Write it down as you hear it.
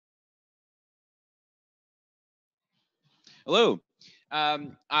Hello.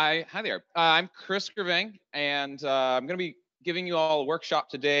 Hi there. I'm Chris Gervang, and I'm going to be giving you all a workshop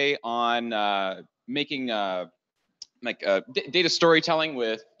today on making data storytelling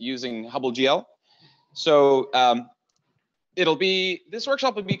with using Hubble GL. So this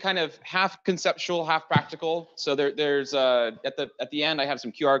workshop will be kind of half conceptual, half practical. So there's at the end I have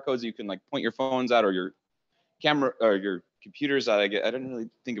some QR codes you can like point your phones at or your camera or your computers. I didn't really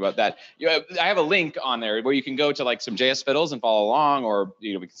think about that. I have a link on there where you can go to like some JS fiddles and follow along, or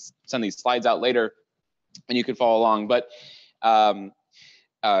we can send these slides out later and you can follow along. But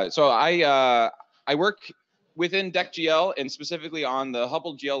so I work within deck.gl and specifically on the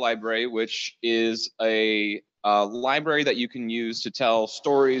Hubble GL library, which is a library that you can use to tell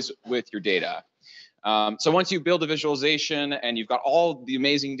stories with your data. So once you build a visualization and you've got all the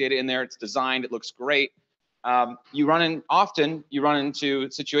amazing data in there, it's designed, it looks great. Often you run into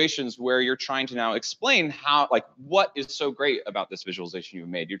situations where you're trying to now explain what is so great about this visualization you've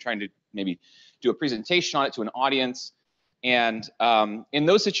made. You're trying to maybe do a presentation on it to an audience. And in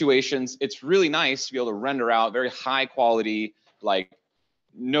those situations, it's really nice to be able to render out very high quality, like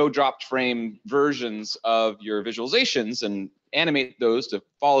no dropped frame versions of your visualizations and animate those to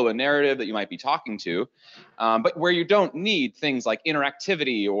follow a narrative that you might be talking to, but where you don't need things like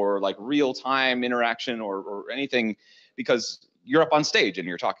interactivity or like real-time interaction or anything, because you're up on stage and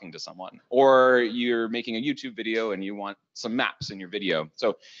you're talking to someone, or you're making a YouTube video and you want some maps in your video.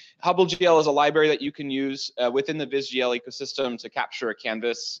 So Hubble GL is a library that you can use within the VizGL ecosystem to capture a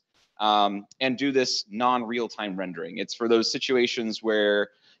canvas and do this non-real-time rendering. It's for those situations where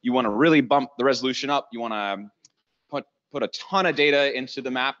you want to really bump the resolution up. You want to put a ton of data into the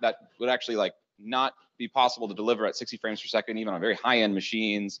map that would actually like not be possible to deliver at 60 frames per second, even on very high-end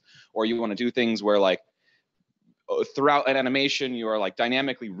machines. Or you want to do things where like throughout an animation, you are like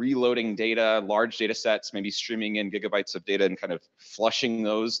dynamically reloading data, large data sets, maybe streaming in gigabytes of data and kind of flushing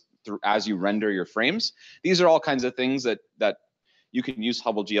those through as you render your frames. These are all kinds of things that you can use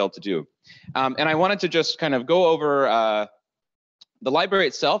Hubble GL to do. And I wanted to just kind of go over the library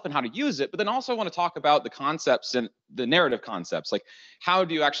itself and how to use it, but then also want to talk about the concepts and the narrative concepts. Like, how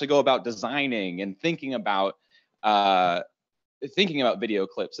do you actually go about designing and thinking about video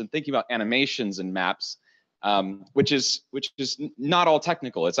clips and thinking about animations and maps, which is not all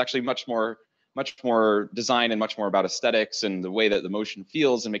technical. It's actually much more design and much more about aesthetics and the way that the motion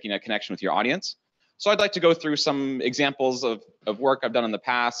feels and making that connection with your audience. So I'd like to go through some examples of work I've done in the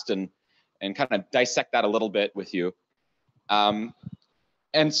past and kind of dissect that a little bit with you.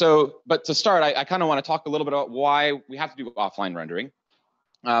 And so, but to start, I kind of want to talk a little bit about why we have to do offline rendering.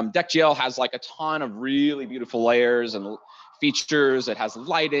 deck.gl has like a ton of really beautiful layers and features. It has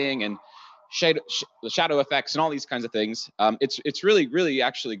lighting and shadow effects and all these kinds of things. It's really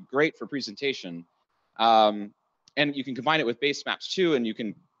actually great for presentation. And you can combine it with base maps too, and you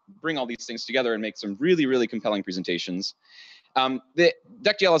can bring all these things together and make some really compelling presentations. The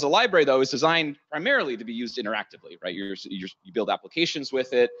deck.gl as a library, though, is designed primarily to be used interactively, right? You build applications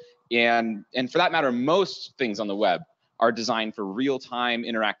with it, and for that matter, most things on the web are designed for real-time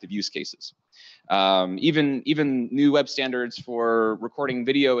interactive use cases. Even new web standards for recording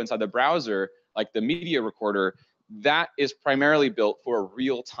video inside the browser, like the media recorder, that is primarily built for a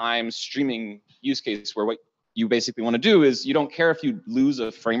real-time streaming use case where what you basically want to do is you don't care if you lose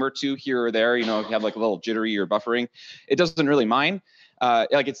a frame or two here or there, you know, if you have like a little jittery or buffering, it doesn't really mind.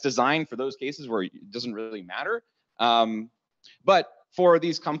 Like it's designed for those cases where it doesn't really matter. But for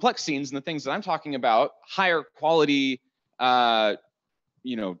these complex scenes and the things that I'm talking about, higher quality,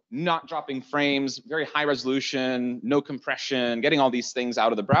 you know, not dropping frames, very high resolution, no compression, getting all these things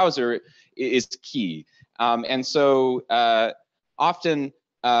out of the browser is key. And so often,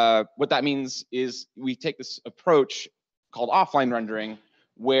 what that means is we take this approach called offline rendering,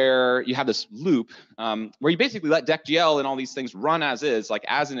 where you have this loop where you basically let deck.gl and all these things run as is, like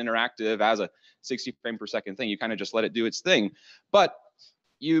as an interactive, as a 60 frame per second thing. You kind of just let it do its thing, but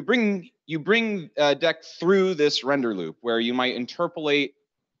you bring deck through this render loop where you might interpolate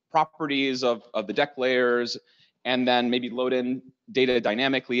properties of the deck layers and then maybe load in data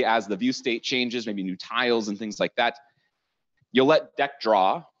dynamically as the view state changes, maybe new tiles and things like that. You'll let deck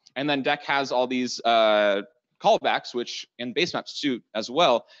draw, and then deck has all these callbacks, which in base maps too as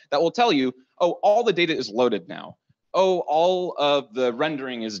well, that will tell you, oh, all the data is loaded now. Oh, all of the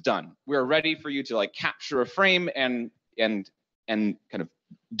rendering is done. We're ready for you to like capture a frame and kind of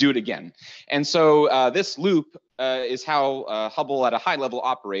do it again. And so this loop is how Hubble at a high level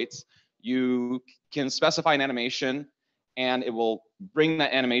operates. You can specify an animation, and it will bring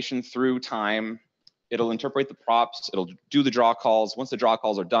that animation through time. It'll interpolate the props, it'll do the draw calls. Once the draw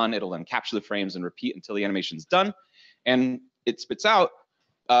calls are done, it'll then capture the frames and repeat until the animation's done. and it spits out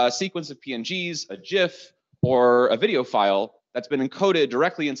a sequence of PNGs, a GIF, or a video file that's been encoded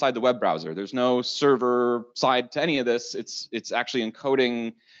directly inside the web browser. There's no server side to any of this. It's actually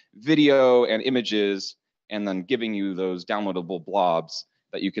encoding video and images and then giving you those downloadable blobs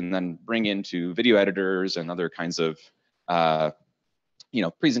that you can then bring into video editors and other kinds of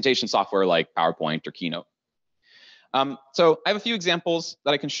presentation software like PowerPoint or Keynote. So I have a few examples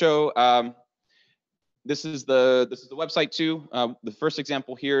that I can show. This is the website too. The first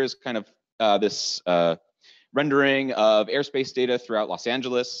example here is kind of this rendering of airspace data throughout Los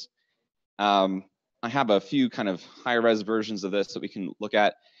Angeles. I have a few kind of high res versions of this that we can look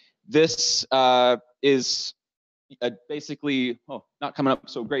at. This is basically, not coming up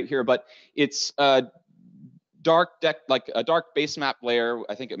so great here, but it's a dark deck, like a dark base map layer,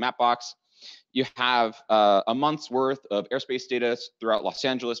 I think at Mapbox. You have a month's worth of airspace data throughout Los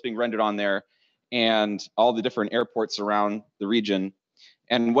Angeles being rendered on there, and all the different airports around the region.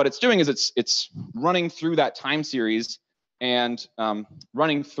 And what it's doing is it's running through that time series and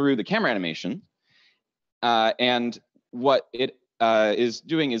running through the camera animation. And what it is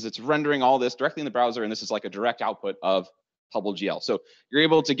doing is it's rendering all this directly in the browser, and this is like a direct output of Hubble GL. So you're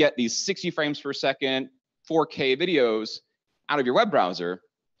able to get these 60 frames per second, 4K videos out of your web browser,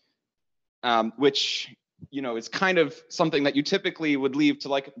 which is kind of something that you typically would leave to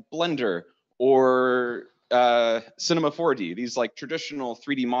like Blender or Cinema 4D, these like traditional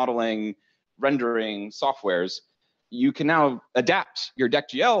 3D modeling, rendering softwares. You can now adapt your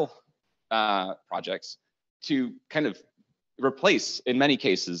deck.gl projects to kind of replace, in many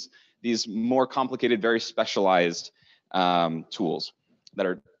cases, these more complicated, very specialized tools that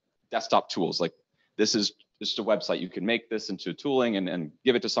are desktop tools. Like this is just a website. You can make this into tooling and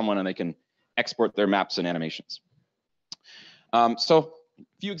give it to someone, and they can export their maps and animations. So a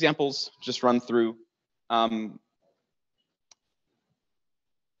few examples, just run through. And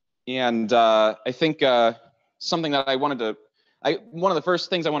I think something that I wanted to, one of the first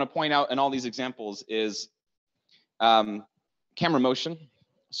things I want to point out in all these examples is camera motion.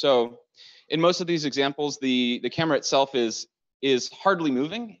 So in most of these examples, the camera itself is hardly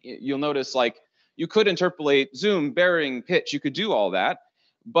moving. You'll notice like you could interpolate zoom, bearing, pitch, you could do all that.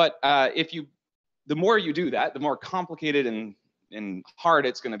 But the more you do that, the more complicated and hard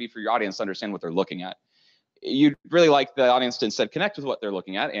it's going to be for your audience to understand what they're looking at. You'd really like the audience to instead connect with what they're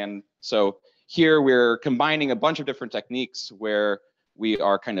looking at. And so here we're combining a bunch of different techniques where we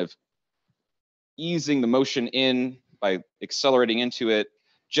are kind of easing the motion in by accelerating into it,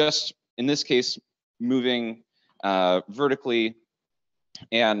 just in this case, moving vertically,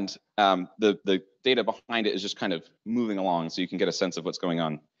 and the data behind it is just kind of moving along so you can get a sense of what's going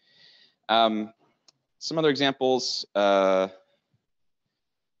on. Some other examples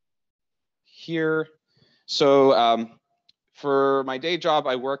here. So for my day job,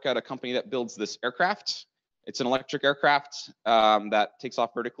 I work at a company that builds this aircraft. It's an electric aircraft that takes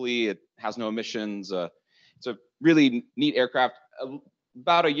off vertically. It has no emissions. It's a really neat aircraft.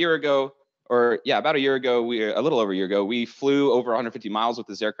 About a year ago, a little over a year ago, we flew over 150 miles with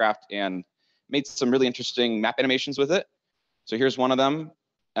this aircraft and made some really interesting map animations with it. So here's one of them.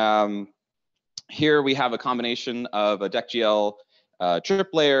 Here we have a combination of a deck.gl trip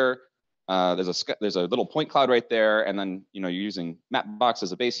layer. There's a little point cloud right there, and then you're using Mapbox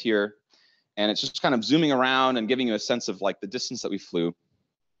as a base here, and it's just kind of zooming around and giving you a sense of like the distance that we flew.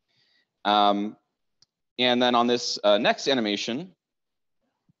 And then on this next animation,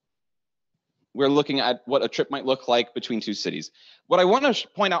 we're looking at what a trip might look like between two cities. What I want to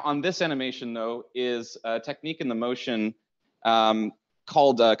point out on this animation, though, is a technique in the motion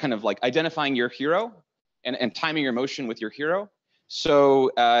called kind of like identifying your hero and timing your motion with your hero.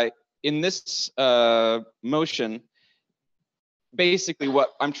 So in this motion, basically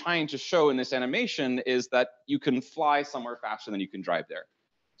what I'm trying to show in this animation is that you can fly somewhere faster than you can drive there.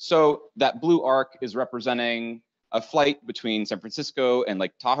 So that blue arc is representing a flight between San Francisco and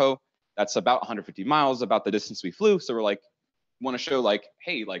Lake Tahoe. That's about 150 miles, about the distance we flew. So we're like, want to show like,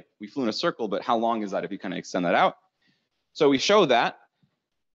 hey, like we flew in a circle, but how long is that if you kind of extend that out? So we show that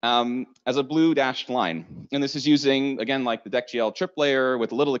as a blue dashed line. And this is using, again, like the deck.gl trip layer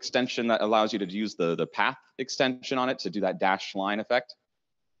with a little extension that allows you to use the path extension on it to do that dashed line effect.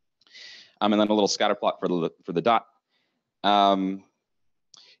 And then a little scatter plot for the dot.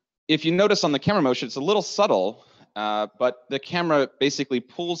 If you notice on the camera motion, it's a little subtle, but the camera basically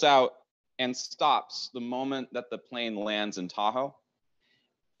pulls out and stops the moment that the plane lands in Tahoe.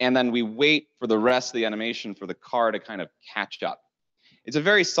 And then we wait for the rest of the animation for the car to kind of catch up. It's a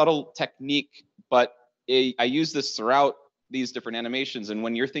very subtle technique, but I use this throughout these different animations. And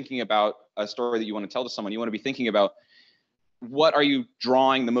when you're thinking about a story that you want to tell to someone, you want to be thinking about what are you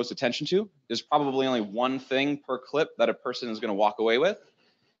drawing the most attention to? There's probably only one thing per clip that a person is going to walk away with.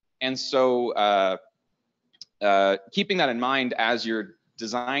 And so keeping that in mind as you're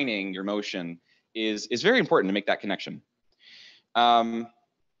designing your motion is very important to make that connection. So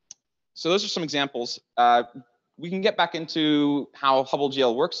those are some examples. We can get back into how Hubble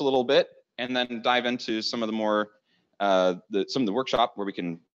GL works a little bit, and then dive into some of the more some of the workshop where we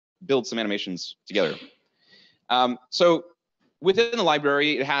can build some animations together. So within the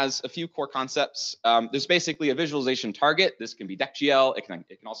library, it has a few core concepts. There's basically a visualization target. This can be deck.gl. It can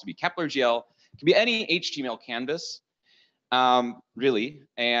also be Kepler.gl. It can be any HTML canvas, really.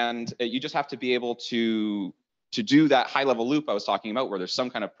 And you just have to be able to do that high-level loop I was talking about, where there's some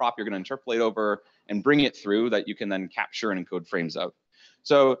kind of prop you're going to interpolate over and bring it through that you can then capture and encode frames of.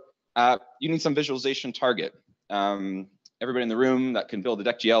 So you need some visualization target. Everybody in the room that can build a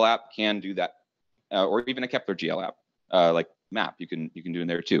deck.gl app can do that, or even a Kepler.gl app, like map you can do in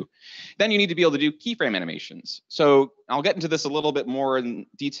there too. Then you need to be able to do keyframe animations. So I'll get into this a little bit more in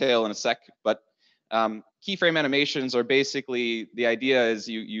detail in a sec, but keyframe animations are basically, the idea is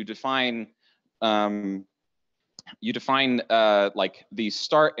you define like the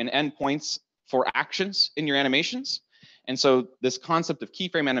start and end points for actions in your animations. And so this concept of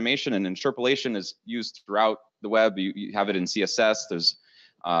keyframe animation and interpolation is used throughout the web. You have it in CSS. There's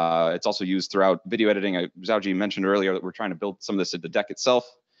it's also used throughout video editing. Zhaoji mentioned earlier that we're trying to build some of this at the deck itself.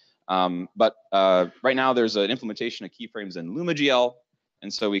 But right now there's an implementation of keyframes in LumaGL.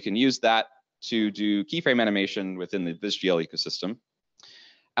 And so we can use that to do keyframe animation within the VisGL ecosystem.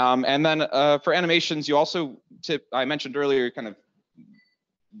 And then for animations, you also, I mentioned earlier, kind of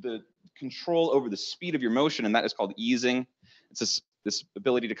the control over the speed of your motion, and that is called easing. It's this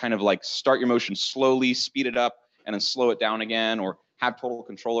ability to kind of like start your motion slowly, speed it up, and then slow it down again, or have total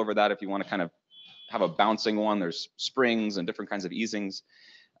control over that if you want to kind of have a bouncing one. There's springs and different kinds of easings.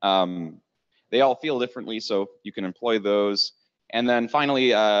 They all feel differently, so you can employ those. And then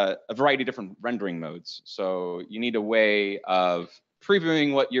finally, a variety of different rendering modes. So you need a way of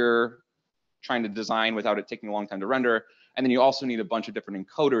previewing what you're trying to design without it taking a long time to render. And then you also need a bunch of different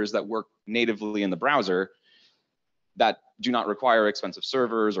encoders that work natively in the browser that do not require expensive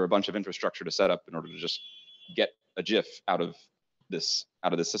servers or a bunch of infrastructure to set up in order to just get a GIF out of this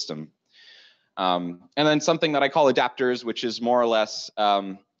system. And then something that I call adapters, which is more or less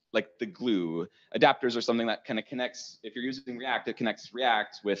like the glue. Adapters are something that kind of connects, if you're using React, it connects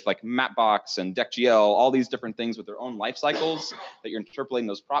React with like Mapbox and deck.gl, all these different things with their own life cycles that you're interpolating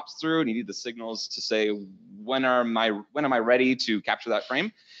those props through, and you need the signals to say, when am I ready to capture that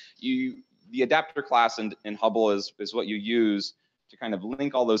frame? The adapter class in Hubble is what you use to kind of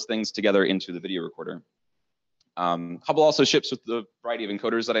link all those things together into the video recorder. Hubble also ships with the variety of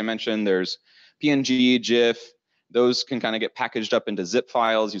encoders that I mentioned. There's PNG, GIF. Those can kind of get packaged up into zip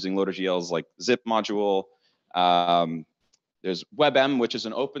files using LoaderGL's like zip module. There's WebM, which is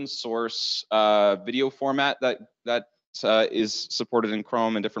an open source video format that is supported in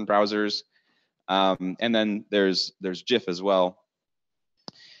Chrome and different browsers. And then there's GIF as well.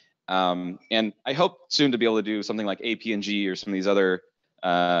 And I hope soon to be able to do something like APNG or some of these other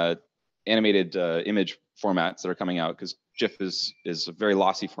animated image formats that are coming out, because GIF is a very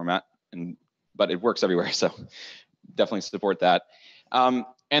lossy format, but it works everywhere, so definitely support that. And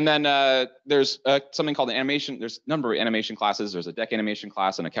then there's something called an animation. There's a number of animation classes. There's a deck animation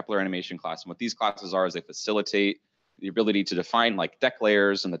class and a Kepler animation class. And what these classes are is they facilitate the ability to define like deck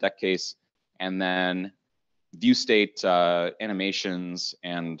layers in the deck case, and then view state animations,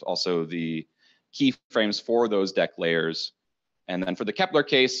 and also the keyframes for those deck layers. And then for the Kepler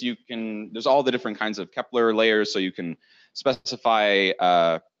case, there's all the different kinds of Kepler layers, so you can specify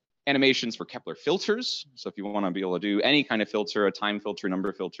animations for Kepler filters. So if you want to be able to do any kind of filter, a time filter,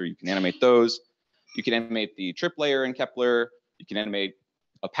 number filter, you can animate those. You can animate the trip layer in Kepler. You can animate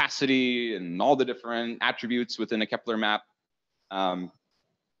opacity and all the different attributes within a Kepler map,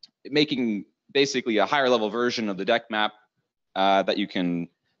 making basically a higher level version of the deck map that you can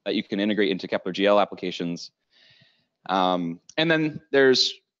integrate into Kepler GL applications. And then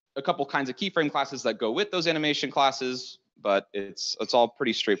there's a couple kinds of keyframe classes that go with those animation classes, but it's all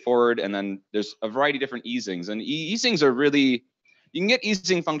pretty straightforward. And then there's a variety of different easings, and easings are really, you can get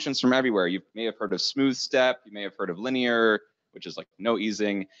easing functions from everywhere. You may have heard of smooth step, you may have heard of linear, which is like no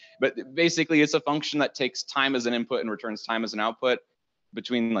easing, but basically it's a function that takes time as an input and returns time as an output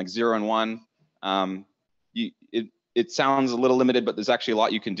between like 0 and 1. It sounds a little limited, but there's actually a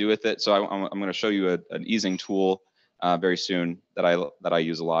lot you can do with it. So I'm going to show you an easing tool very soon that I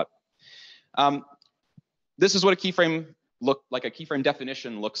use a lot. This is what a keyframe a keyframe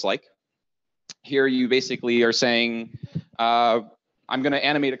definition looks like. Here you basically are saying I'm going to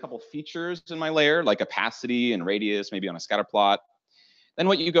animate a couple features in my layer, like opacity and radius, maybe on a scatter plot. Then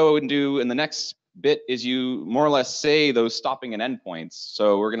what you go and do in the next bit is you more or less say those stopping and endpoints.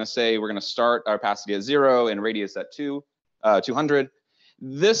 So we're going to say we're going to start our opacity at 0 and radius at 200.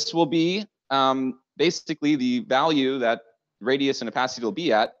 This will be basically the value that radius and opacity will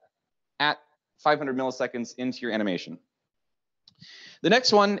be at 500 milliseconds into your animation. The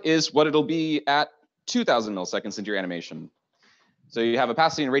next one is what it'll be at 2000 milliseconds into your animation. So you have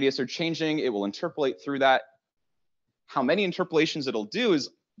opacity and radius are changing. It will interpolate through that. How many interpolations it'll do is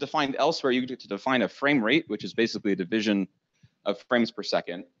defined elsewhere. You get to define a frame rate, which is basically a division of frames per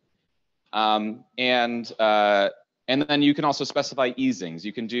second. And then you can also specify easings.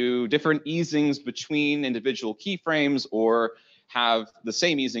 You can do different easings between individual keyframes or have the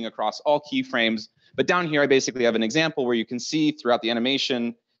same easing across all keyframes. But down here, I basically have an example where you can see throughout the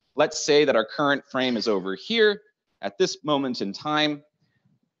animation, let's say that our current frame is over here at this moment in time,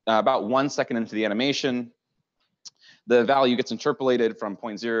 about 1 second into the animation. The value gets interpolated from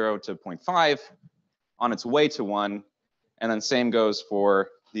 0.0 to 0.5 on its way to 1. And then same goes for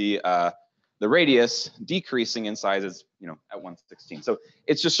the radius decreasing in size is, at 1/16. So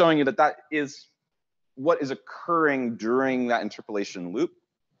it's just showing you that that is what is occurring during that interpolation loop.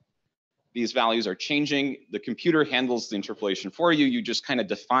 These values are changing. The computer handles the interpolation for you. You just kind of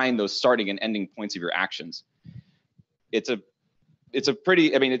define those starting and ending points of your actions. It's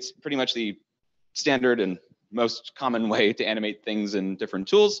pretty much the standard and most common way to animate things in different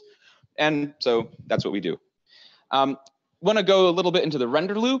tools. And so that's what we do. Want to go a little bit into the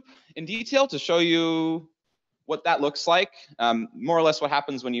render loop in detail to show you what that looks like. More or less what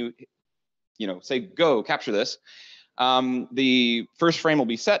happens when you say, go, capture this. The first frame will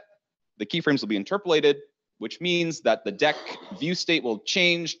be set. The keyframes will be interpolated, which means that the deck view state will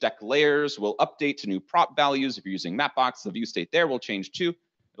change. Deck layers will update to new prop values. If you're using Mapbox, the view state there will change too.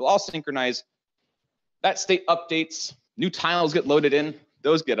 It'll all synchronize. That state updates. New tiles get loaded in.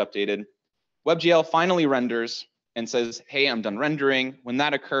 Those get updated. WebGL finally renders and says, hey, I'm done rendering. When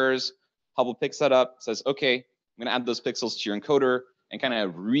that occurs, Hubble picks that up, says, OK, I'm going to add those pixels to your encoder and kind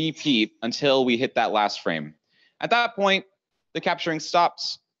of repeat until we hit that last frame. At that point, the capturing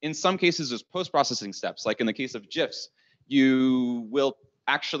stops. In some cases, there's post-processing steps. Like in the case of GIFs, you will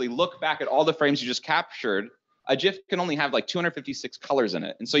actually look back at all the frames you just captured. A GIF can only have like 256 colors in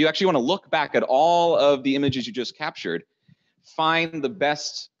it. And so you actually want to look back at all of the images you just captured, find the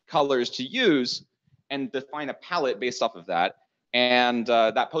best colors to use, and define a palette based off of that. And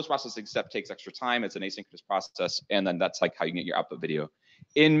that post-processing step takes extra time. It's an asynchronous process. And then that's like how you get your output video.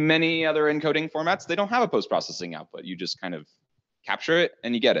 In many other encoding formats, they don't have a post-processing output. You just kind of capture it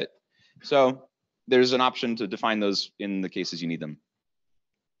and you get it. So there's an option to define those in the cases you need them.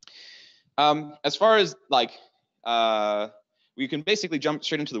 As far as we can basically jump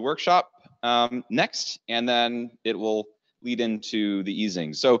straight into the workshop next, and then it will lead into the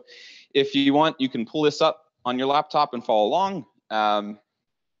easing. So if you want, you can pull this up on your laptop and follow along. I'll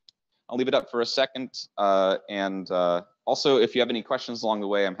leave it up for a second. Also, if you have any questions along the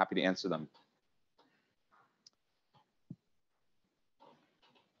way, I'm happy to answer them.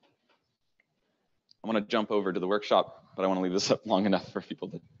 I want to jump over to the workshop, but I want to leave this up long enough for people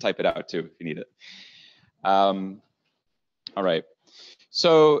to type it out too if you need it. All right.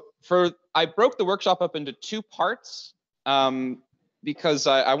 So I broke the workshop up into 2 parts because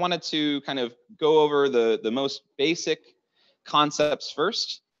I wanted to kind of go over the most basic concepts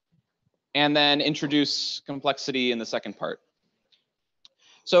first and then introduce complexity in the second part.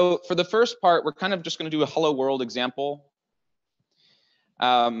 So for the first part, we're kind of just going to do a hello world example.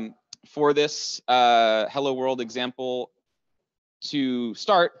 For this hello world example to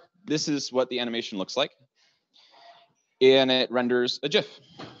start, this is what the animation looks like. And it renders a GIF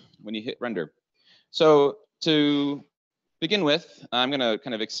when you hit render. So to begin with, I'm going to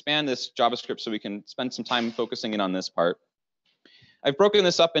kind of expand this JavaScript so we can spend some time focusing in on this part. I've broken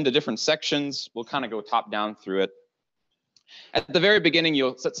this up into different sections. We'll kind of go top down through it. At the very beginning,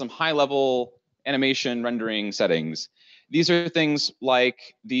 you'll set some high level animation rendering settings. These are things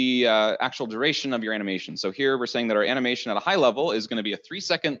like the actual duration of your animation. So here we're saying that our animation at a high level is going to be a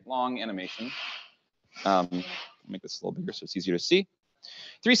 3-second long animation. Make this a little bigger so it's easier to see.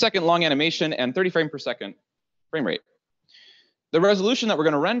 3-second long animation and 30 frames per second frame rate. The resolution that we're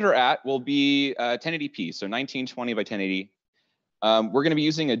going to render at will be 1080p, so 1920 by 1080. We're going to be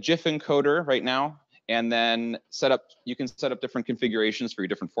using a GIF encoder right now, and then you can set up different configurations for your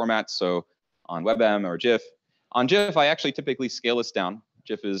different formats. So on WebM or GIF. On GIF, I actually typically scale this down.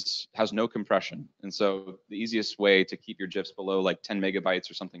 GIF has no compression. And so the easiest way to keep your GIFs below like 10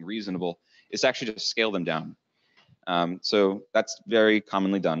 megabytes or something reasonable is to actually just scale them down. So that's very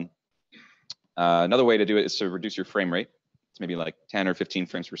commonly done. Another way to do it is to reduce your frame rate. It's maybe like 10 or 15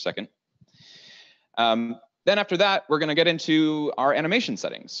 frames per second. Then after that, we're going to get into our animation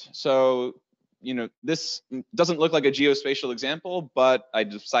settings. So, this doesn't look like a geospatial example, but I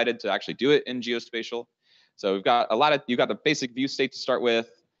decided to actually do it in geospatial. So you've got the basic view state to start with,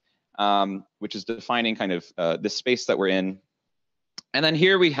 which is defining kind of the space that we're in. And then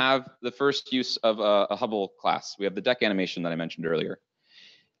here we have the first use of a Hubble class. We have the deck animation that I mentioned earlier.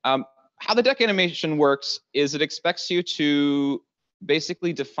 How the deck animation works is it expects you to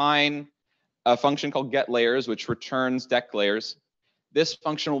basically define a function called getLayers, which returns deck layers. This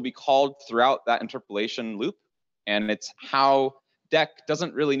function will be called throughout that interpolation loop, and it's how deck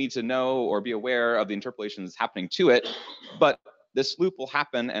doesn't really need to know or be aware of the interpolation that's happening to it, but this loop will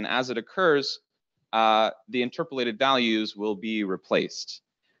happen, and as it occurs, the interpolated values will be replaced.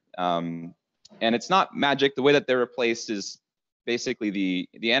 And it's not magic. The way that they're replaced is basically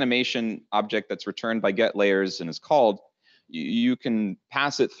the animation object that's returned by getLayers and is called, you can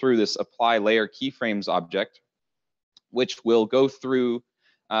pass it through this apply layer keyframes object, which will go through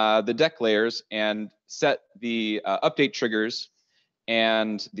the deck layers and set the update triggers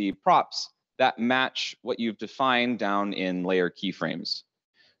and the props that match what you've defined down in layer keyframes.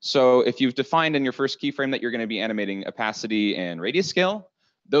 So if you've defined in your first keyframe that you're going to be animating opacity and radius scale,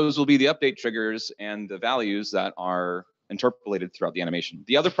 those will be the update triggers and the values that are interpolated throughout the animation.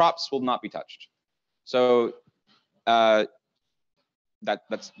 The other props will not be touched. So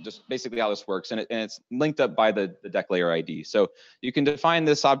that's just basically how this works, and it's linked up by the deck layer ID. So you can define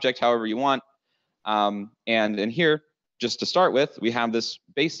this object however you want, and in here, just to start with, we have this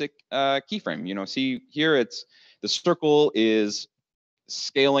basic keyframe. See here, it's the circle is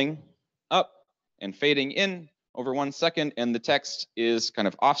scaling up and fading in over 1 second, and the text is kind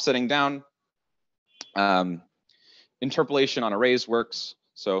of offsetting down. Interpolation on arrays works,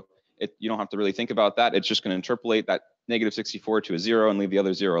 so you don't have to really think about that. It's just going to interpolate that -64 to a 0 and leave the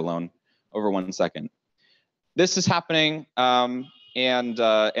other 0 alone over 1 second. This is happening, and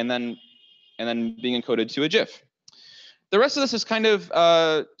then being encoded to a GIF. The rest of this is kind of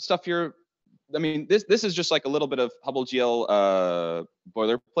stuff this is just like a little bit of Hubble GL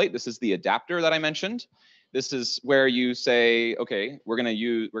boilerplate. This is the adapter that I mentioned. This is where you say, okay, we're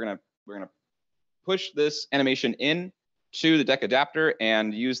gonna push this animation in to the deck adapter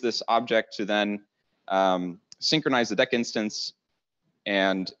and use this object to then synchronize the deck instance.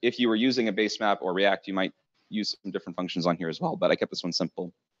 And if you were using a base map or React, you might use some different functions on here as well, but I kept this one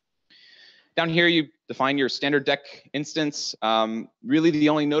simple. Down here, you define your standard deck instance. Really, the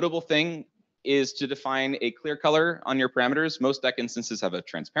only notable thing is to define a clear color on your parameters. Most deck instances have a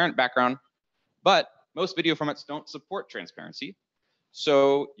transparent background, but most video formats don't support transparency.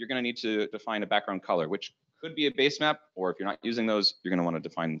 So you're going to need to define a background color, which could be a base map, or if you're not using those, you're going to want to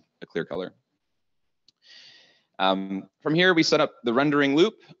define a clear color. From here, we set up the rendering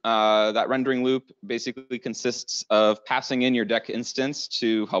loop. That rendering loop basically consists of passing in your deck instance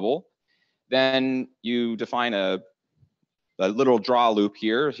to Hubble. Then you define a literal draw loop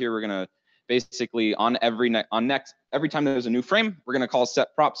here. Here we're going to basically every time there's a new frame, we're going to call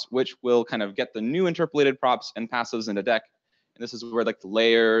set props, which will kind of get the new interpolated props and pass those into deck. And this is where like the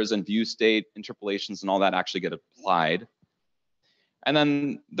layers and view state interpolations and all that actually get applied. And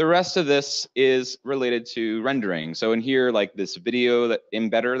then the rest of this is related to rendering. So in here, like this video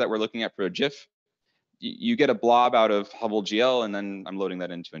embedder that we're looking at for a GIF, you get a blob out of Hubble GL, and then I'm loading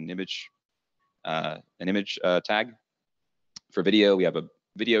that into an image tag. For video, we have a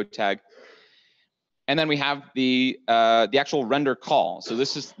video tag. And then we have the actual render call. So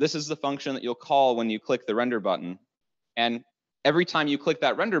this is the function that you'll call when you click the render button. And every time you click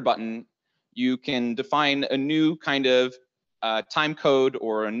that render button, you can define a new kind of time code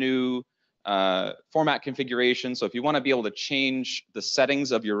or a new format configuration. So if you want to be able to change the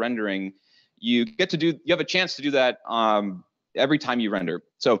settings of your rendering, you have a chance to do that every time you render.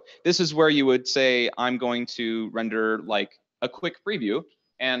 So this is where you would say, I'm going to render like a quick preview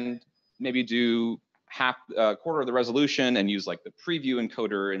and maybe do quarter of the resolution and use like the preview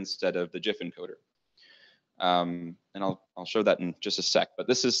encoder instead of the GIF encoder. And I'll show that in just a sec, but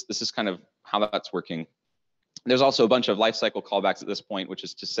this is kind of how that's working. There's also a bunch of lifecycle callbacks at this point, which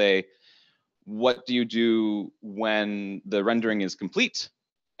is to say, what do you do when the rendering is complete?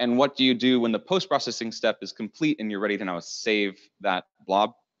 And what do you do when the post-processing step is complete and you're ready to now save that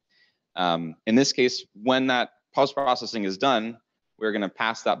blob? In this case, when that post-processing is done, we're going to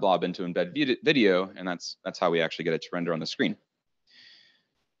pass that blob into embed video, and that's how we actually get it to render on the screen.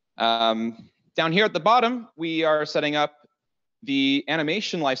 Down here at the bottom, we are setting up the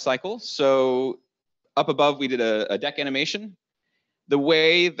animation lifecycle. So up above, we did a deck animation. The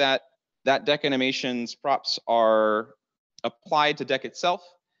way that deck animation's props are applied to deck itself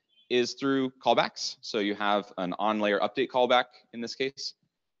is through callbacks. So you have an on-layer update callback in this case.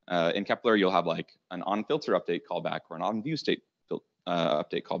 In Kepler, you'll have like an on-filter update callback or an on-view state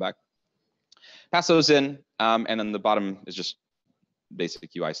update callback. Pass those in, and then the bottom is just basic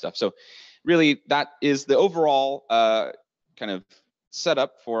UI stuff. So really, that is the overall kind of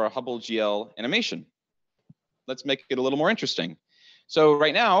setup for a Hubble GL animation. Let's make it a little more interesting. So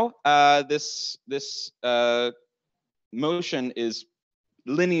right now, this motion is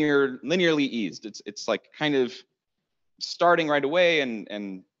linearly eased. It's like kind of starting right away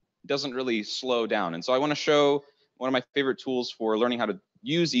and doesn't really slow down. And so I want to show one of my favorite tools for learning how to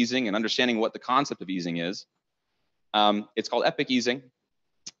use easing and understanding what the concept of easing is. It's called Epic Easing.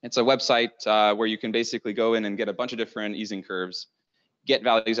 It's a website where you can basically go in and get a bunch of different easing curves, get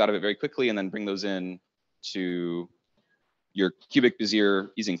values out of it very quickly, and then bring those in to your cubic Bezier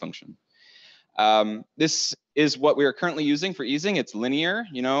easing function. This is what we are currently using for easing. It's linear,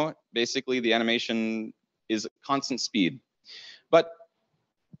 you know, basically the animation is constant speed. But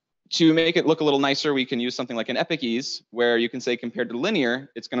to make it look a little nicer, we can use something like an epic ease, where you can say compared to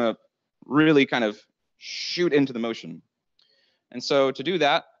linear, it's gonna really kind of shoot into the motion. And so to do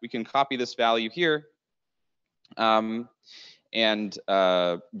that, we can copy this value here and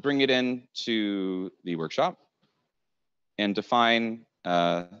bring it in to the workshop and define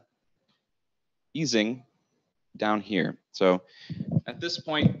easing down here. So at this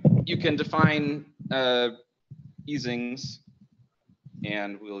point, you can define easings,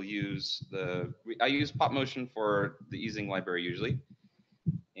 and we'll use I use pop motion for the easing library usually.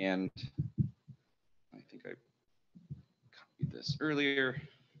 And I think I copied this earlier.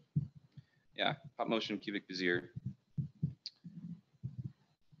 Yeah, pop motion cubic Bezier.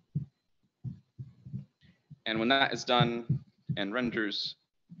 And when that is done and renders,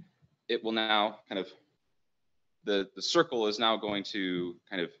 it will now kind of, the circle is now going to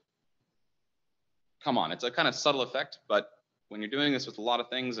kind of come on. It's a kind of subtle effect, but when you're doing this with a lot of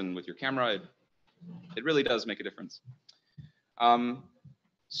things and with your camera, it really does make a difference.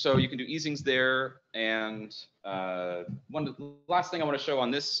 So you can do easings there. And last thing I want to show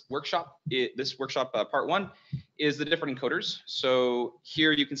on this workshop, part 1, is the different encoders. So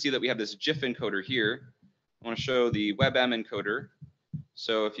here you can see that we have this GIF encoder here. I want to show the WebM encoder.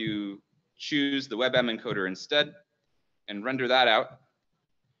 So if you choose the WebM encoder instead and render that out,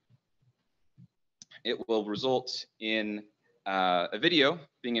 it will result in a video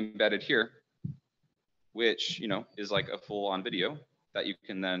being embedded here, which, you know, is like a full-on video that you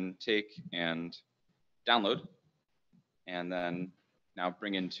can then take and download and then now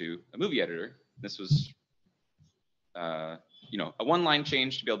bring into a movie editor. This was, you know, a one-line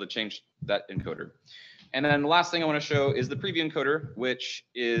change to be able to change that encoder. And then the last thing I want to show is the preview encoder, which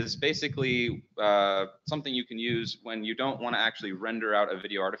is basically something you can use when you don't want to actually render out a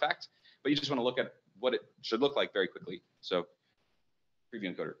video artifact, but you just want to look at what it should look like very quickly. So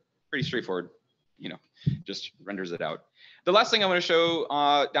preview encoder, pretty straightforward, you know, just renders it out. The last thing I want to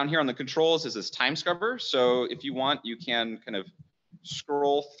show down here on the controls is this time scrubber. So if you want, you can kind of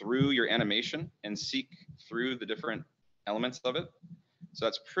scroll through your animation and seek through the different elements of it. So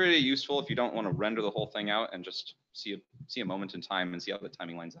that's pretty useful if you don't want to render the whole thing out and just see a moment in time and see how the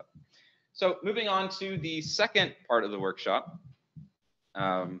timing lines up. So moving on to the second part of the workshop,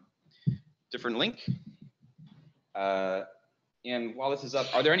 different link. And while this is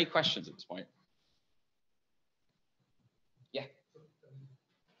up, are there any questions at this point? Yeah.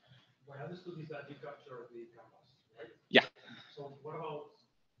 What I understood is that you capture the canvas, right? Yeah. So what about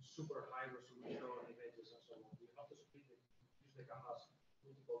super high resolution images and so on? Do you have to use the canvas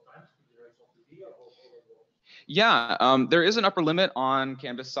multiple times to generate some video or yeah, there is an upper limit on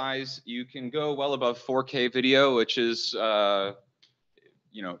canvas size. You can go well above 4K video, which is, you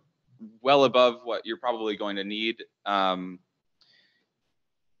know, well above what you're probably going to need.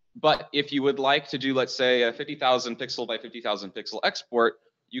 But if you would like to do, let's say, a 50,000 pixel by 50,000 pixel export,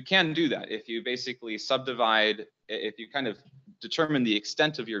 you can do that. If you basically subdivide, if you kind of determine the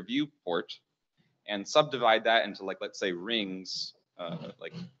extent of your viewport and subdivide that into, like, let's say rings,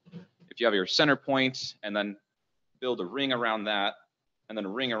 like if you have your center point and then build a ring around that and then a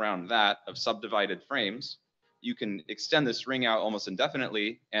ring around that of subdivided frames, you can extend this ring out almost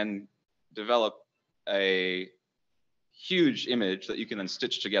indefinitely and develop a huge image that you can then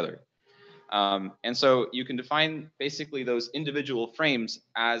stitch together. And so you can define basically those individual frames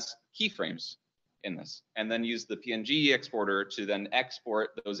as keyframes in this, and then use the PNG exporter to then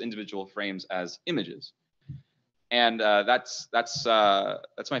export those individual frames as images. And that's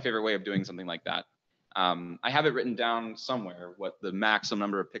my favorite way of doing something like that. I have it written down somewhere what the maximum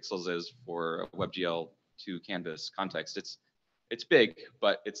number of pixels is for a WebGL to canvas context. It's big,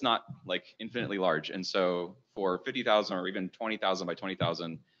 but it's not like infinitely large. And so for 50,000 or even 20,000 by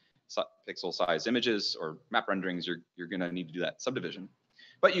 20,000 pixel size images or map renderings, you're going to need to do that subdivision.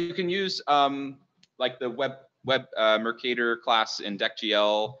 But you can use like the web Mercator class in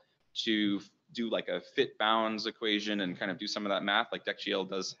deck.gl to do like a fit bounds equation and kind of do some of that math. Like deck.gl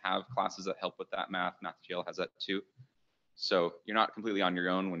does have classes that help with that math. Math.gl has that too. So you're not completely on your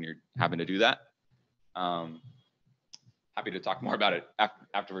own when you're having to do that. Happy to talk more about it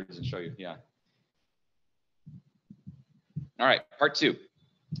afterwards and show you. Yeah. All right, part 2.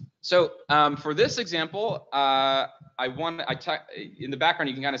 So for this example, in the background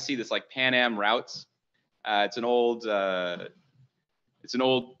you can kind of see this like Pan Am routes. It's an old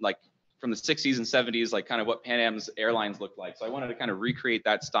like from the 60s and 70s, like kind of what Pan Am's airlines looked like. So I wanted to kind of recreate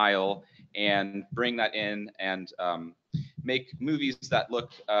that style and bring that in and make movies that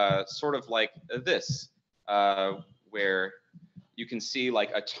look sort of like this, where you can see like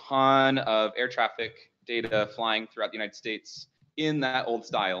a ton of air traffic data flying throughout the United States in that old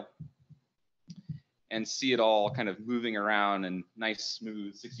style, and see it all kind of moving around in nice,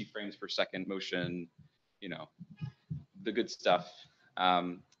 smooth 60 frames per second motion, you know, the good stuff.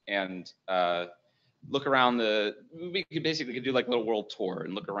 And look around we could basically do like a little world tour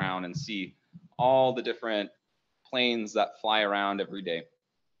and look around and see all the different planes that fly around every day.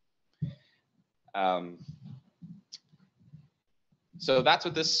 So that's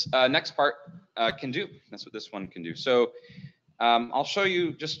what this next part can do. That's what this one can do. So I'll show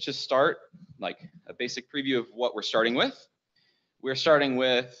you just to start like a basic preview of what we're starting with. We're starting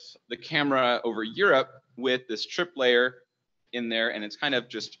with the camera over Europe with this trip layer in there, and it's kind of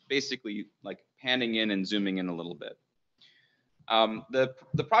just basically like panning in and zooming in a little bit.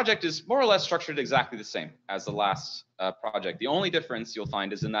 The project is more or less structured exactly the same as the last project. The only difference you'll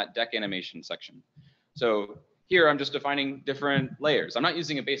find is in that deck animation section. So here I'm just defining different layers. I'm not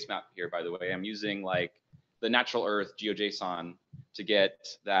using a base map here, by the way. I'm using like the natural earth GeoJSON to get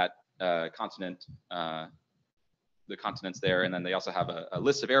that continent, the continents there. And then they also have a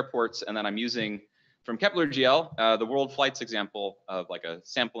list of airports. And then I'm using from Kepler.gl, the world flights example of like a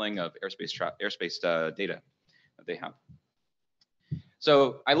sampling of airspace data that they have.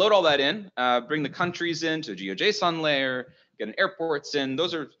 So I load all that in, bring the countries into a GeoJSON layer, get an airports in.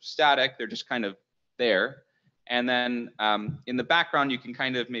 Those are static. They're just kind of there. And then in the background, you can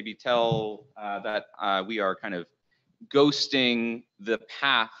kind of maybe tell that we are kind of ghosting the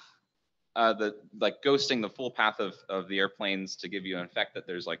path, ghosting the full path of the airplanes to give you an effect that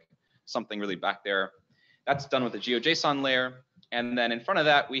there's like something really back there. That's done with a GeoJSON layer. And then in front of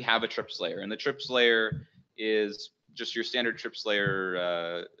that, we have a trips layer. And the trips layer is just your standard trips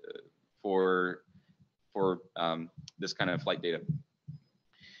layer for this kind of flight data.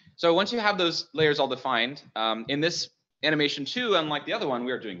 So once you have those layers all defined, in this animation too, unlike the other one,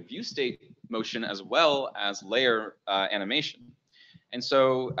 we are doing view state motion as well as layer animation. And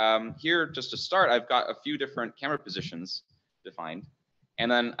so here, just to start, I've got a few different camera positions defined. And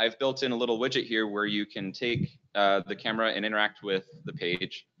then I've built in a little widget here where you can take the camera and interact with the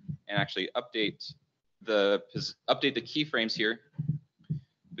page and actually update the keyframes here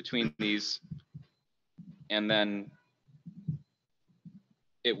between these. And then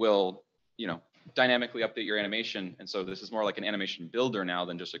it will, you know, dynamically update your animation. And so this is more like an animation builder now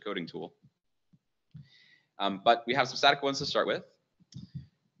than just a coding tool. But we have some static ones to start with.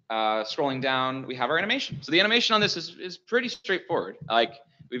 Scrolling down, we have our animation. So the animation on this is pretty straightforward. Like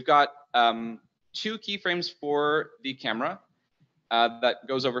we've got 2 keyframes for the camera that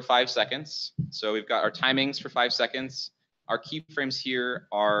goes over 5 seconds. So we've got our timings for 5 seconds. Our keyframes here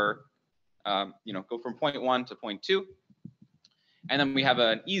are, you know, go from point 1 to point 2. And then we have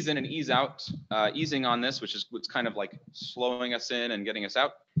an ease in and ease out, easing on this, which is what's kind of like slowing us in and getting us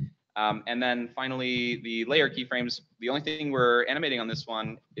out. And then finally, the layer keyframes. The only thing we're animating on this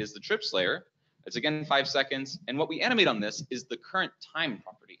one is the trips layer. It's again 5 seconds. And what we animate on this is the current time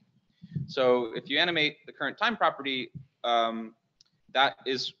property. So if you animate the current time property, that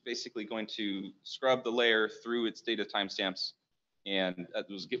is basically going to scrub the layer through its data timestamps, and that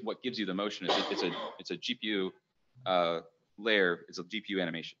was what gives you the motion. It's a GPU layer. It's a GPU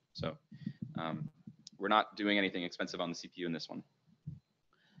animation. So we're not doing anything expensive on the CPU in this one.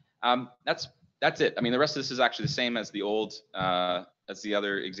 That's it. I mean, the rest of this is actually the same as the old, as the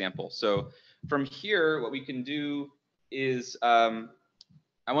other example. So from here, what we can do is I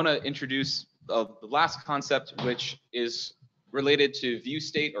want to introduce the last concept, which is related to view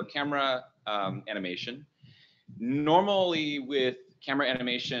state or camera animation. Normally with camera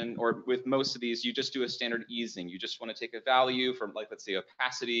animation, or with most of these, you just do a standard easing. You just want to take a value from, like, let's say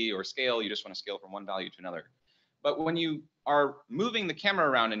opacity or scale. You just want to scale from one value to another. But when you are moving the camera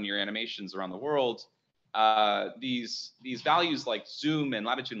around in your animations around the world, these values like zoom and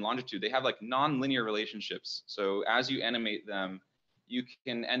latitude and longitude, they have like non-linear relationships. So as you animate them, you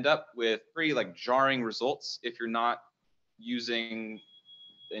can end up with pretty like jarring results if you're not using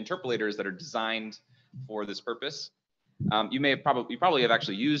the interpolators that are designed for this purpose. You probably have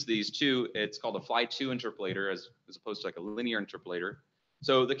actually used these too. It's called a fly-to interpolator as opposed to like a linear interpolator.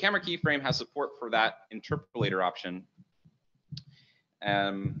 So the camera keyframe has support for that interpolator option.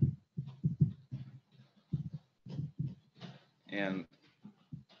 And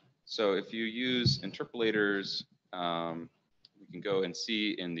so if you use interpolators, you can go and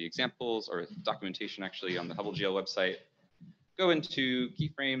see in the examples or documentation actually on the Hubble GL website, go into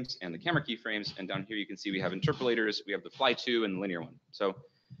keyframes and the camera keyframes, and down here you can see we have interpolators, we have the fly-to and the linear one. So,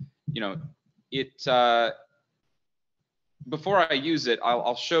 you know, before I use it,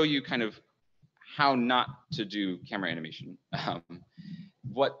 I'll show you kind of how not to do camera animation.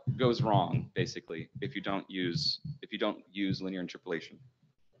 What goes wrong basically if you don't use linear interpolation.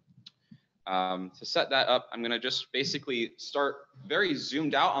 To set that up, I'm going to just basically start very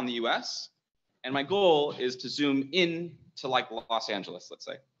zoomed out on the US, and my goal is to zoom in to like Los Angeles, let's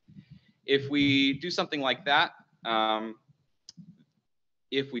say. If we do something like that,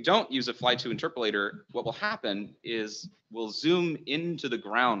 if we don't use a fly-to interpolator, what will happen is we'll zoom into the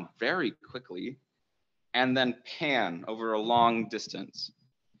ground very quickly and then pan over a long distance.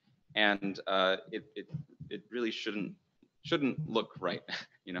 And it really shouldn't look right,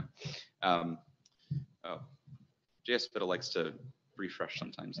 you know. Oh, geospatial likes to refresh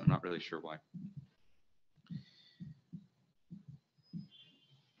sometimes. I'm not really sure why.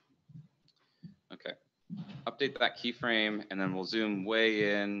 Okay, update that keyframe, and then we'll zoom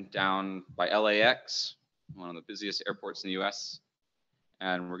way in down by LAX, one of the busiest airports in the US,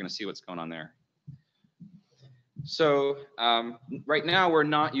 and we're going to see what's going on there. So right now we're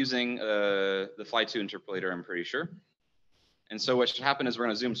not using the fly-to interpolator, I'm pretty sure. And so what should happen is we're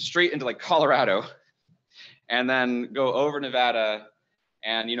going to zoom straight into like Colorado, and then go over Nevada,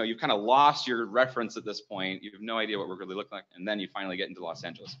 and you know, you've kind of lost your reference at this point. You have no idea what we're really looking like, and then you finally get into Los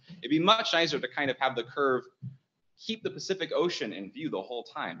Angeles. It'd be much nicer to kind of have the curve keep the Pacific Ocean in view the whole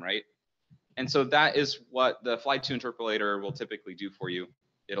time, right? And so that is what the fly-to interpolator will typically do for you.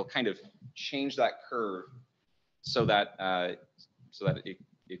 It'll kind of change that curve so that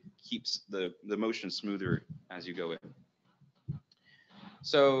it keeps the motion smoother as you go in.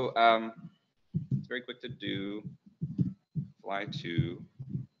 So it's very quick to do. Fly-to,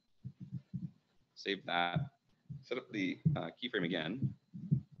 save that, set up the keyframe again.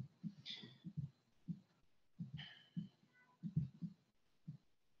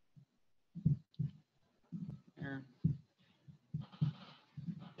 There.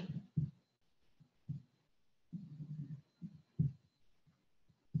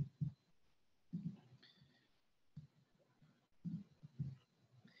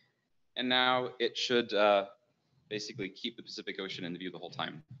 And now it should basically keep the Pacific Ocean in view the whole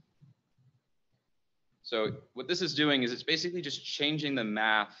time. So what this is doing is it's basically just changing the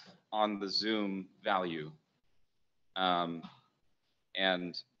math on the zoom value. And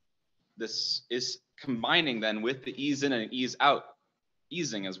this is combining then with the ease in and ease out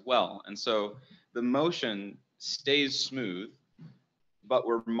easing as well. And so the motion stays smooth, but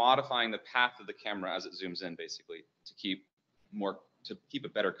we're modifying the path of the camera as it zooms in, basically, to keep a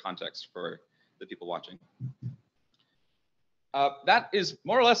better context for the people watching. That is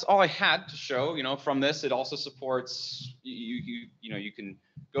more or less all I had to show. You know, from this, it also supports you know, you can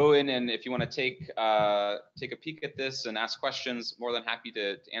go in, and if you want to take a peek at this and ask questions, more than happy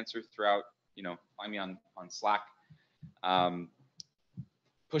to answer throughout. You know, find me on Slack.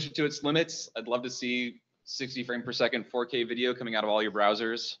 Push it to its limits. I'd love to see 60 frame per second 4K video coming out of all your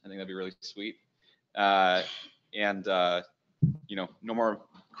browsers. I think that'd be really sweet. You know, no more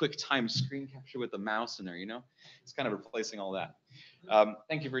quick time screen capture with the mouse in there, you know? It's kind of replacing all that.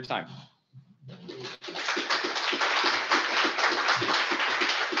 Thank you for your time.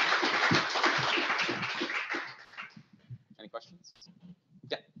 Any questions?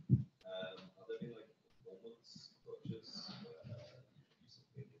 Yeah. Are there any like performance approaches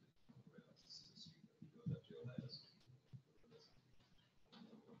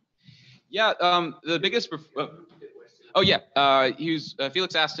Yeah, the biggest. Oh yeah,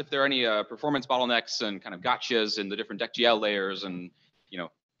 Felix asked if there are any performance bottlenecks and kind of gotchas in the different deck.gl layers and, you know,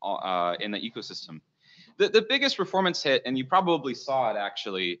 in the ecosystem. The biggest performance hit, and you probably saw it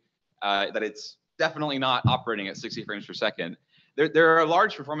actually, that it's definitely not operating at 60 frames per second, There are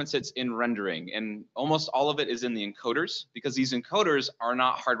large performance hits in rendering, and almost all of it is in the encoders, because these encoders are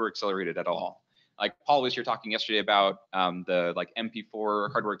not hardware accelerated at all. Like Paul was here talking yesterday about the like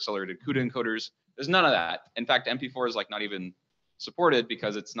MP4 hardware accelerated CUDA encoders. There's none of that. In fact, MP4 is like not even supported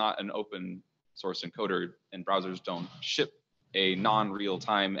because it's not an open source encoder, and browsers don't ship a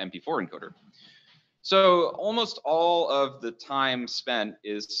non-real-time MP4 encoder. So almost all of the time spent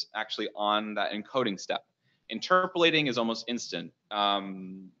is actually on that encoding step. Interpolating is almost instant.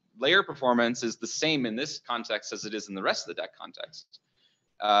 Layer performance is the same in this context as it is in the rest of the deck context.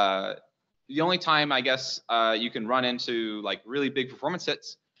 The only time I guess you can run into like really big performance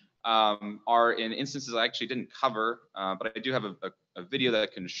hits are in instances I actually didn't cover, but I do have a video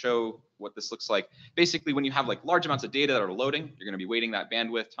that can show what this looks like. Basically, when you have like large amounts of data that are loading, you're going to be waiting that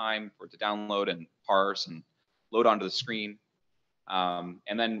bandwidth time for it to download and parse and load onto the screen. And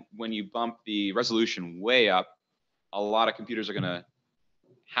then when you bump the resolution way up, a lot of computers are going to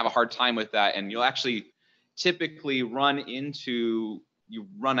have a hard time with that, and you'll actually typically you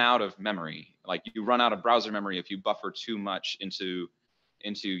run out of memory. Like you run out of browser memory if you buffer too much into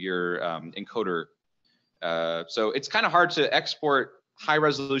your encoder. So it's kind of hard to export high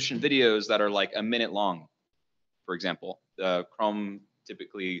resolution videos that are like a minute long, for example. Chrome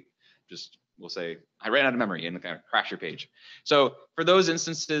typically just will say, I ran out of memory, and kind of crash your page. So for those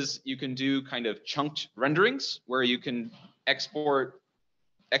instances, you can do kind of chunked renderings where you can export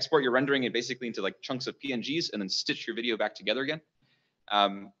your rendering and basically into like chunks of PNGs and then stitch your video back together again.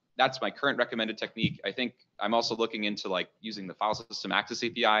 That's my current recommended technique. I think I'm also looking into like using the file system access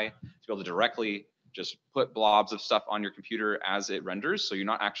API to be able to directly just put blobs of stuff on your computer as it renders. So you're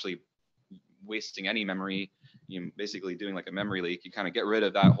not actually wasting any memory. You're basically doing like a memory leak. You kind of get rid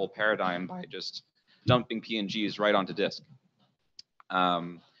of that whole paradigm by just dumping PNGs right onto disk.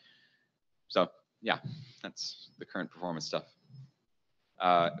 So yeah, that's the current performance stuff.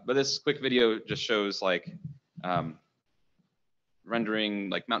 But this quick video just shows like rendering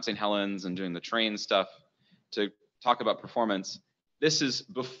like Mount St. Helens and doing the train stuff to talk about performance. This is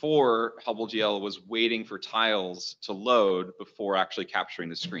before Hubble GL was waiting for tiles to load before actually capturing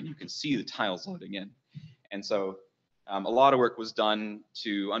the screen. You can see the tiles loading in. And so a lot of work was done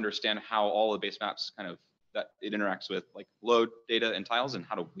to understand how all the base maps kind of that it interacts with like load data and tiles and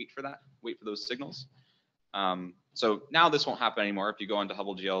how to wait for those signals. So now this won't happen anymore. If you go into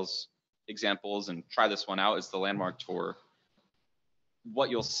Hubble GL's examples and try this one out, it's the landmark tour.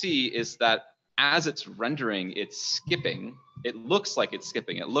 What you'll see is that as it's rendering, it's skipping. It looks like it's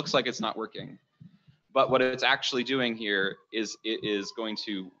skipping. It looks like it's not working. But what it's actually doing here is it is going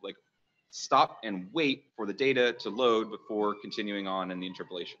to like stop and wait for the data to load before continuing on in the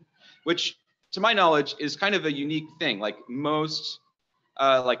interpolation, which to my knowledge is kind of a unique thing. Like most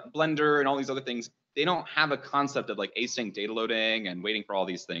like Blender and all these other things, they don't have a concept of like async data loading and waiting for all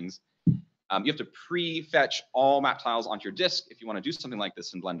these things. You have to pre-fetch all map tiles onto your disk if you want to do something like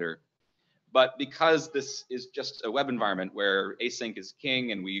this in Blender. But because this is just a web environment where async is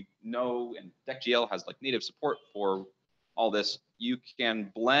king, and we know, and deck.gl has like native support for all this, you can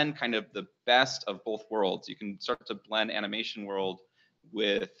blend kind of the best of both worlds. You can start to blend animation world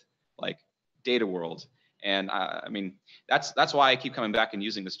with like data world. And I mean, that's why I keep coming back and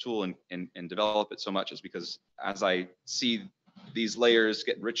using this tool and develop it so much, is because as I see these layers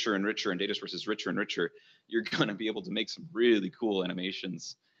get richer and richer and data sources richer and richer, you're going to be able to make some really cool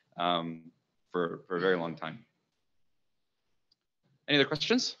animations for a very long time. Any other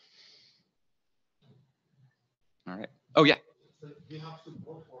questions? All right. Oh, yeah. So do you have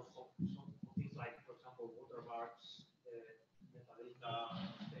support for some things like, for example, watermarks, metadata,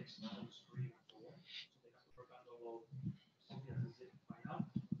 text on the screen, and so on? So the customer can download something as a zip file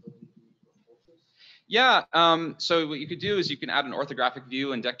and load it into those sources? Yeah, so what you could do is you can add an orthographic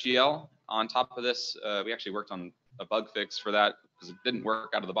view in deck.gl on top of this. We actually worked on a bug fix for that because it didn't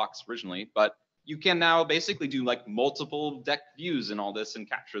work out of the box originally, but you can now basically do like multiple deck views and all this and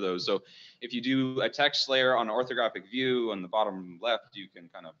capture those. So if you do a text layer on an orthographic view on the bottom left, you can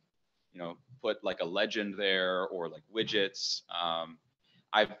kind of, put like a legend there or like widgets.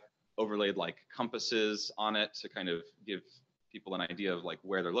 I've overlaid like compasses on it to kind of give people an idea of like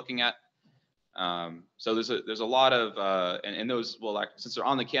where they're looking at. So there's a lot of and those will, like, since they're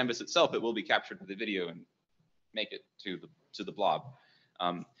on the canvas itself, it will be captured with the video and make it to the blob.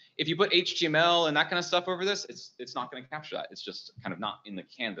 If you put HTML and that kind of stuff over this, it's not going to capture that. It's just kind of not in the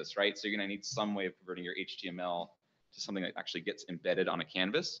canvas, right? So you're going to need some way of converting your HTML to something that actually gets embedded on a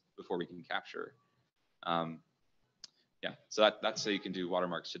canvas before we can capture. Yeah, so that's how you can do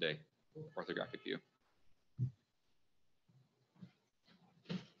watermarks today, orthographic view.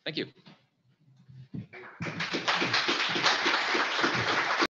 Thank you.